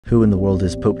Who in the world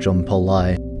is Pope John Paul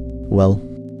I? Well,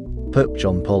 Pope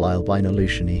John Paul Albino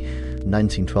Luciani,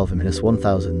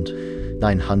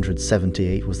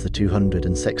 1912–1978, was the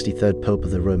 263rd Pope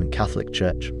of the Roman Catholic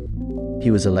Church.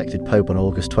 He was elected Pope on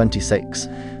August 26,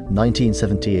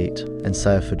 1978, and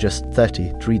served for just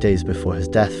 33 days before his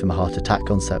death from a heart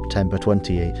attack on September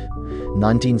 28,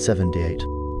 1978.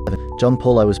 John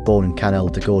Paul I was born in Canale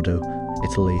di Gordo,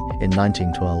 Italy, in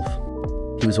 1912.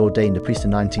 He was ordained a priest in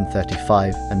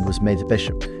 1935 and was made a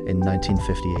bishop in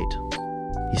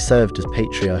 1958. He served as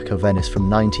Patriarch of Venice from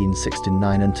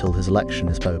 1969 until his election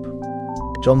as Pope.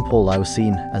 John Paul I was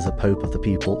seen as a Pope of the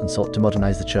people and sought to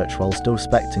modernize the Church while still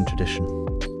respecting tradition.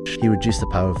 He reduced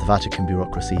the power of the Vatican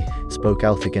bureaucracy, spoke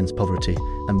out against poverty,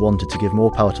 and wanted to give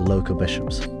more power to local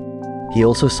bishops. He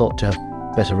also sought to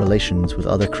have better relations with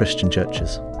other Christian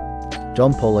churches.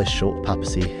 John Paul I's short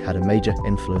papacy had a major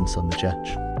influence on the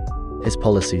Church. His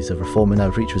policies of reform and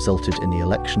outreach resulted in the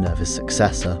election of his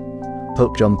successor,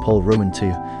 Pope John Paul Roman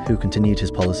II, who continued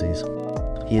his policies.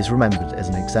 He is remembered as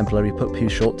an exemplary pope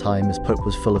whose short time as pope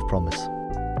was full of promise.